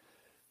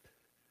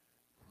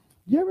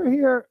 You ever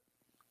hear,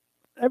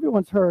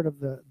 everyone's heard of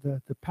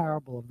the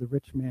parable of the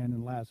rich man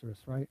and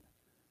Lazarus, right?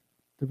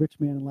 The rich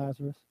man and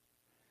Lazarus.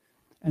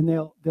 And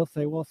they'll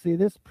say, well, see,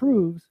 this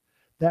proves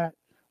that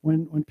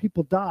when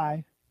people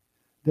die,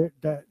 and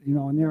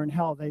they're in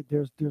hell,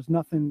 there's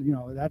nothing,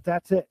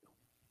 that's it.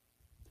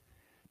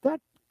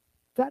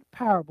 That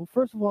parable,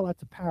 first of all,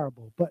 that's a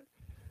parable. But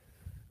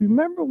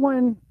remember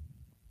when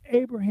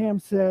Abraham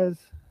says,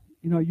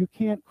 you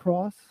can't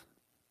cross,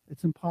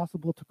 it's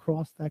impossible to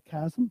cross that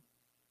chasm?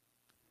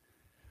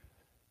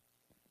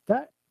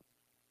 That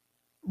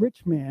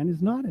rich man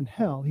is not in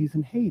hell, he's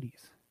in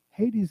Hades.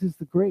 Hades is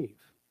the grave.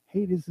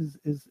 Hades is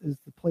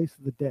the place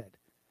of the dead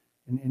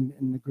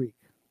in the Greek,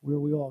 where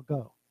we all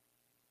go.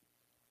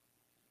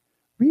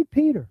 Read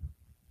Peter.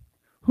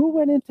 Who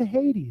went into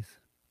Hades?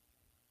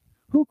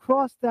 Who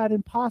crossed that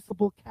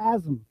impossible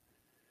chasm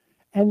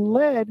and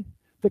led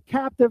the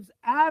captives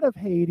out of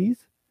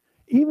Hades,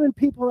 even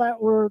people that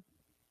were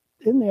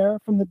in there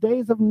from the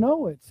days of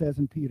Noah, it says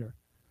in Peter?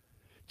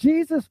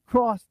 Jesus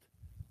crossed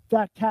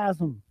that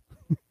chasm.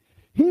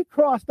 He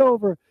crossed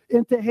over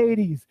into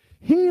Hades.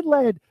 He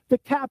led the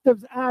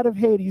captives out of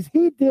Hades.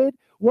 He did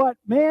what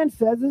man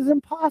says is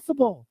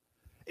impossible.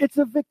 It's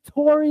a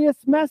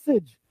victorious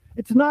message.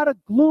 It's not a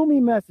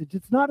gloomy message.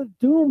 It's not a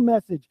doom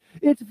message.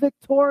 It's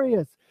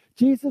victorious.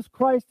 Jesus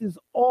Christ is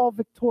all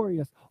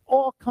victorious,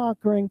 all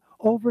conquering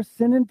over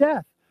sin and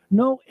death.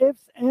 No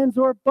ifs, ands,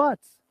 or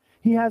buts.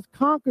 He has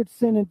conquered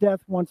sin and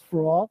death once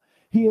for all.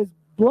 He has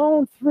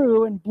blown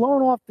through and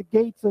blown off the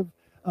gates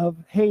of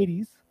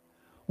Hades.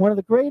 One of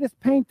the greatest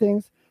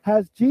paintings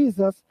has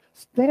Jesus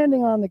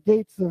standing on the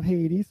gates of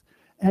Hades,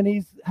 and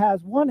he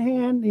has one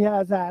hand, he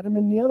has Adam,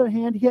 and the other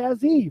hand, he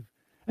has Eve.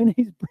 And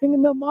he's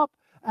bringing them up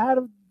out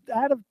of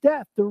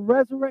death, the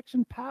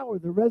resurrection power,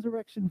 the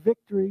resurrection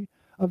victory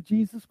of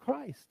Jesus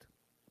Christ.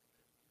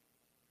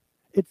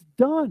 It's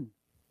done.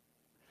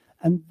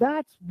 And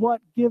that's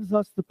what gives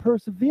us the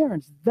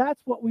perseverance.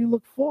 That's what we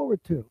look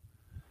forward to.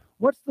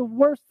 What's the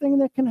worst thing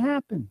that can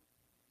happen?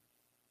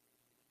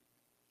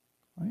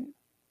 Right?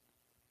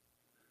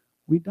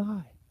 We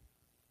die.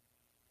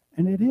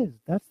 And it is.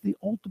 That's the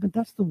ultimate,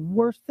 that's the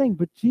worst thing.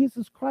 But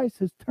Jesus Christ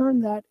has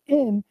turned that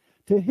in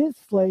to his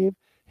slave,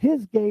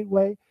 his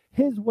gateway,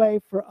 his way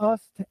for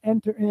us to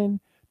enter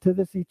into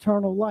this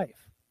eternal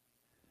life.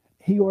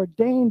 He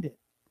ordained it.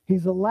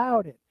 He's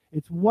allowed it.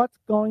 It's what's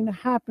going to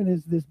happen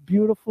is this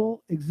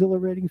beautiful,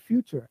 exhilarating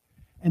future.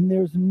 And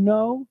there's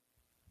no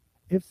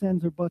ifs,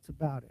 ands, or buts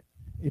about it.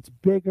 It's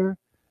bigger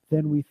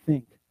than we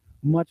think.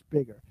 Much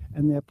bigger.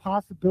 And the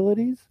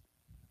possibilities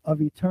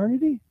of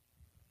eternity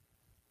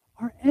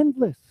are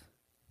endless.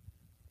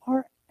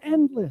 Are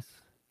endless.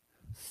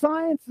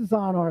 Science is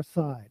on our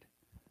side.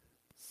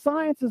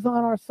 Science is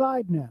on our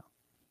side now.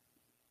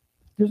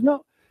 Do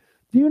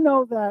you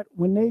know that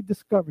when they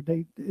discovered,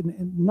 in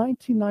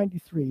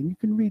 1993, and you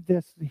can read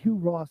this, Hugh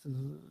Ross is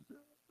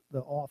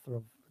the author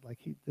of, like,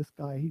 this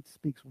guy, he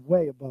speaks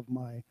way above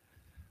my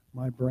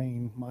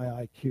brain, my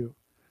IQ.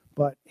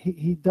 But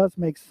he does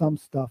make some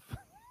stuff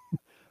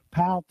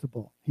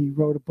palatable. He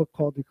wrote a book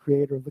called The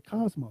Creator of the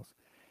Cosmos.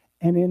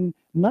 And in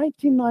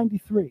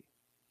 1993,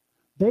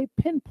 they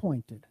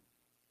pinpointed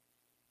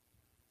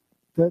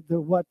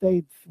what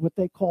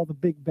they call the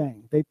Big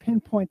Bang. They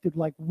pinpointed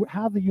like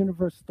how the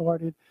universe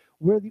started,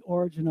 where the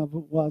origin of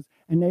it was,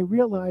 and they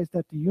realized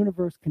that the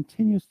universe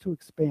continues to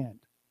expand.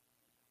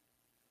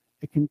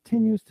 It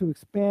continues to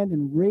expand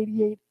and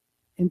radiate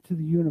into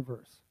the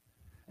universe.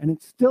 And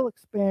it's still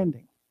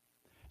expanding.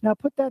 Now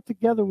put that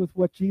together with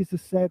what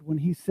Jesus said when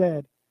he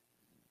said,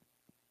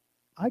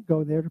 I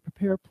go there to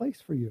prepare a place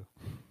for you.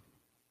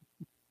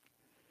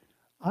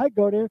 I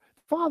go there. The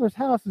Father's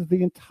house is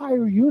the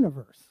entire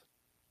universe.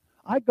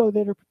 I go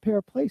there to prepare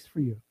a place for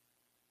you.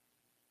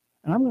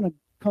 And I'm going to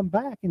come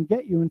back and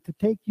get you and to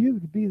take you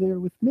to be there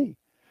with me.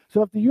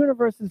 So if the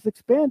universe is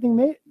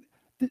expanding,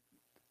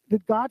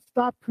 did God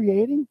stop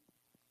creating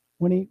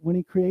when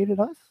he created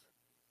us?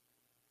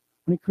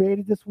 When he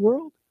created this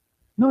world?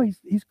 No,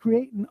 he's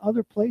creating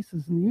other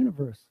places in the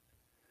universe.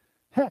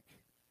 Heck,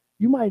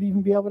 you might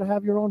even be able to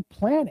have your own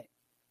planet.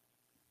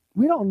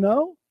 We don't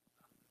know.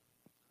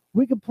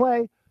 We could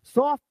play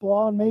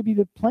softball and maybe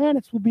the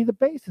planets will be the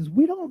bases.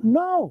 We don't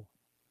know.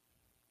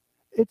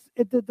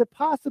 The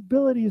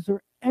possibilities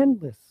are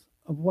endless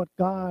of what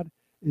God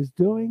is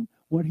doing,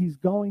 what he's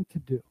going to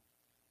do.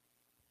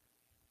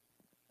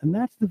 And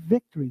that's the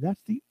victory.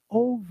 That's the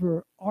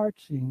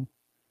overarching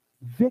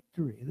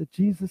victory that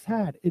Jesus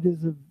had. It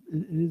is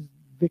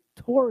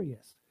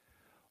victorious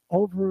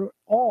over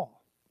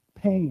all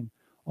pain,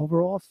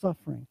 over all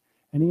suffering.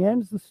 And he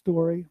ends the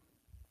story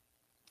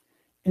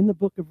in the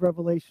book of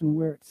Revelation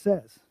where it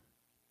says,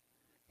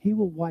 he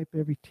will wipe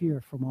every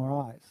tear from our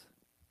eyes.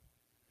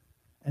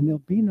 And there'll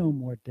be no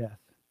more death.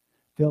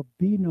 There'll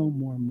be no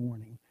more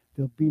mourning.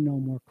 There'll be no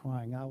more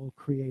crying. I will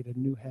create a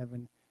new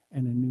heaven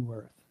and a new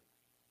earth.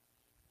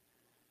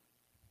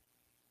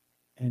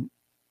 And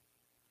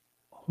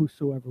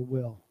whosoever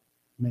will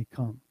may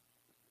come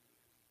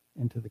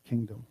into the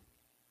kingdom.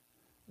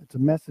 It's a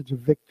message of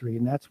victory,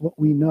 and that's what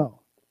we know,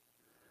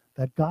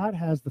 that God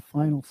has the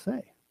final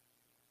say.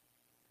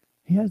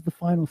 He has the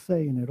final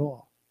say in it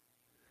all.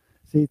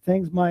 See,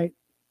 things might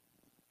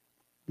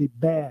be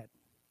bad,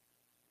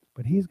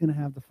 but he's going to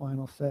have the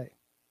final say.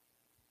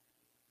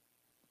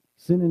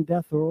 Sin and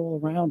death are all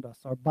around us.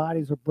 Our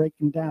bodies are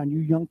breaking down. You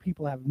young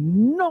people have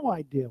no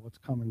idea what's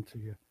coming to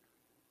you.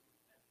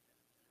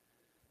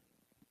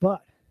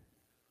 But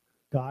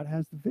God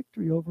has the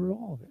victory over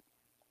all of it.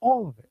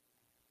 All of it.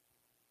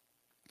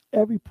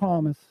 Every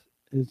promise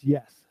is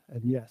yes,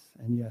 and yes,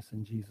 and yes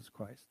in Jesus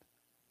Christ.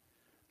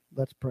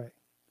 Let's pray.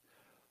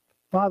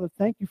 Father,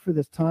 thank you for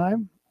this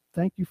time.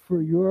 Thank you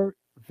for your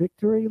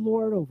victory,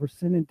 Lord, over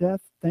sin and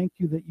death. Thank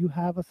you that you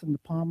have us in the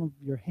palm of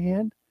your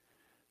hand.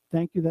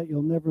 Thank you that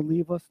you'll never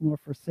leave us nor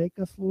forsake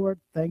us, Lord.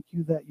 Thank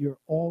you that you're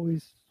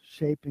always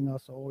shaping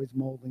us, always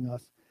molding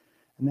us,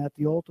 and that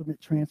the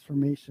ultimate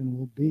transformation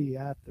will be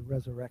at the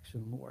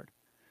resurrection, Lord,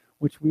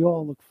 which we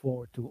all look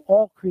forward to.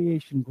 All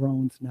creation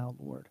groans now,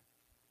 Lord,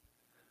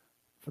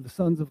 for the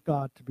sons of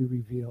God to be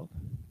revealed.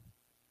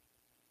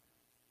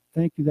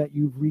 Thank you that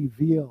you've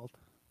revealed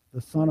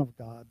the Son of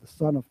God, the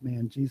Son of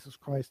Man, Jesus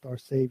Christ, our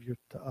Savior,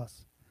 to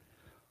us.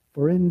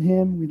 For in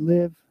him we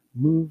live,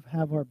 move,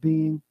 have our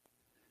being,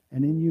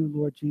 and in you,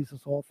 Lord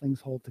Jesus, all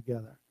things hold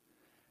together.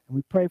 And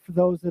we pray for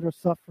those that are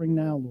suffering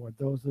now, Lord,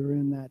 those that are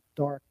in that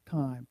dark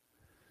time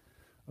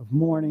of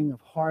mourning,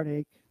 of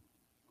heartache.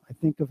 I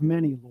think of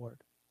many,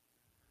 Lord,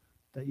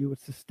 that you would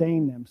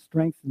sustain them,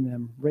 strengthen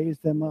them, raise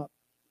them up,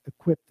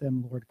 equip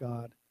them, Lord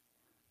God.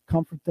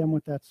 Comfort them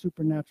with that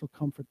supernatural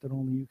comfort that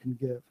only you can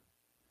give.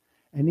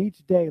 And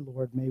each day,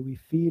 Lord, may we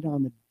feed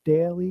on the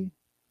daily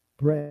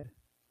bread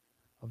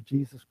of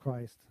Jesus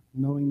Christ,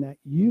 knowing that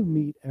you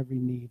meet every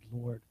need,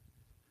 Lord,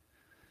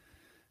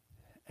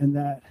 and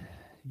that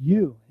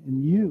you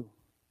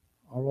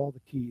are all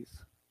the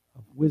keys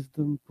of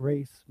wisdom,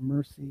 grace,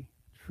 mercy,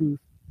 truth,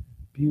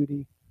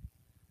 beauty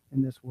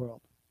in this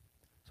world.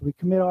 So we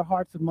commit our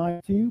hearts and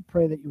minds to you,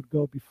 pray that you would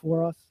go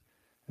before us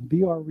and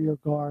be our rear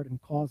guard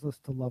and cause us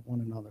to love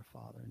one another,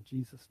 Father. In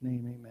Jesus'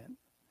 name, amen.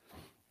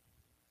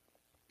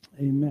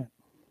 Amen.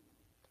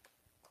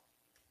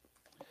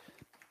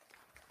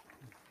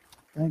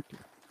 Thank you.